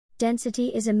Density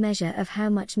is a measure of how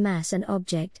much mass an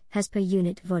object has per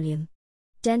unit volume.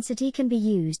 Density can be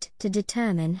used to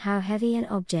determine how heavy an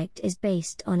object is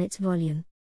based on its volume.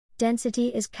 Density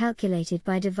is calculated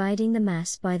by dividing the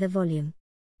mass by the volume.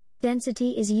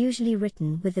 Density is usually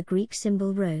written with the Greek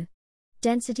symbol ρ.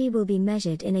 Density will be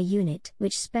measured in a unit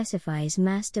which specifies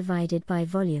mass divided by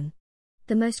volume.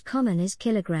 The most common is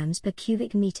kilograms per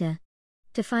cubic meter.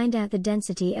 To find out the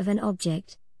density of an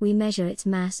object, we measure its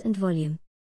mass and volume.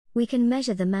 We can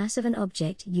measure the mass of an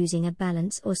object using a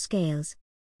balance or scales.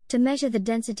 To measure the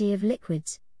density of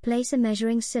liquids, place a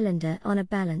measuring cylinder on a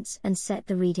balance and set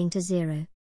the reading to 0.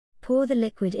 Pour the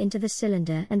liquid into the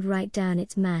cylinder and write down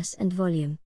its mass and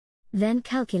volume. Then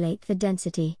calculate the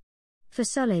density. For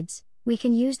solids, we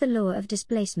can use the law of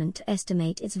displacement to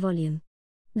estimate its volume.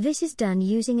 This is done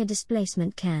using a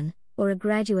displacement can, or a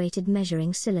graduated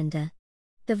measuring cylinder.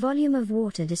 The volume of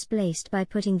water displaced by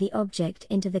putting the object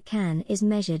into the can is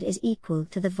measured is equal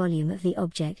to the volume of the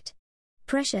object.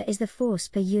 Pressure is the force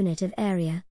per unit of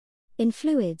area. In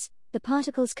fluids, the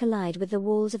particles collide with the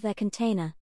walls of their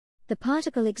container. The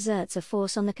particle exerts a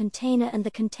force on the container and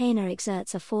the container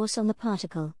exerts a force on the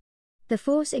particle. The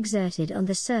force exerted on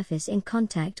the surface in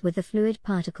contact with the fluid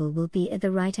particle will be at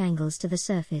the right angles to the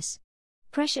surface.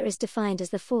 Pressure is defined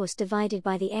as the force divided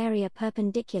by the area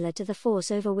perpendicular to the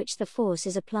force over which the force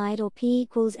is applied, or P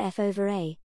equals F over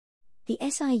A. The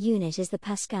SI unit is the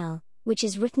Pascal, which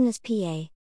is written as PA.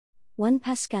 1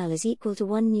 Pascal is equal to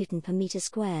 1 Newton per meter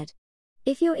squared.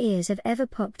 If your ears have ever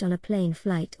popped on a plane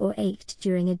flight or ached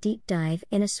during a deep dive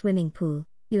in a swimming pool,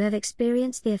 you have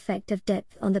experienced the effect of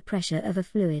depth on the pressure of a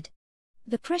fluid.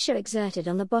 The pressure exerted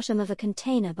on the bottom of a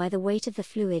container by the weight of the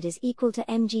fluid is equal to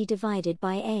mg divided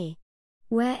by A,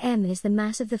 where m is the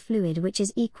mass of the fluid, which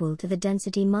is equal to the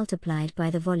density multiplied by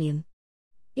the volume.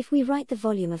 If we write the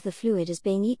volume of the fluid as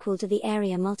being equal to the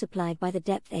area multiplied by the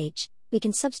depth h, we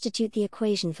can substitute the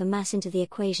equation for mass into the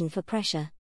equation for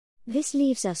pressure. This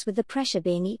leaves us with the pressure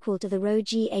being equal to the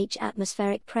ρgh.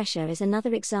 Atmospheric pressure is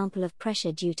another example of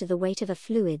pressure due to the weight of a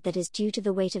fluid that is due to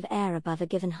the weight of air above a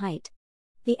given height.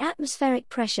 The atmospheric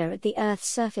pressure at the Earth's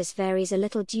surface varies a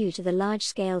little due to the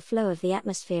large-scale flow of the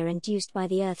atmosphere induced by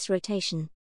the Earth's rotation.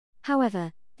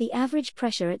 However, the average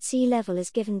pressure at sea level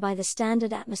is given by the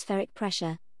standard atmospheric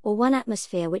pressure, or 1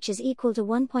 atmosphere, which is equal to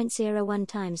 1.01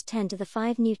 times 10 to the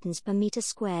 5 newtons per meter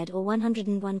squared, or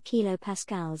 101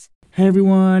 kilopascals. Hey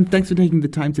everyone, thanks for taking the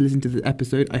time to listen to this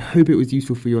episode. I hope it was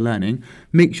useful for your learning.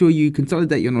 Make sure you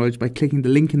consolidate your knowledge by clicking the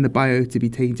link in the bio to be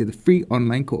taken to the free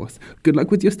online course. Good luck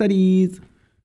with your studies!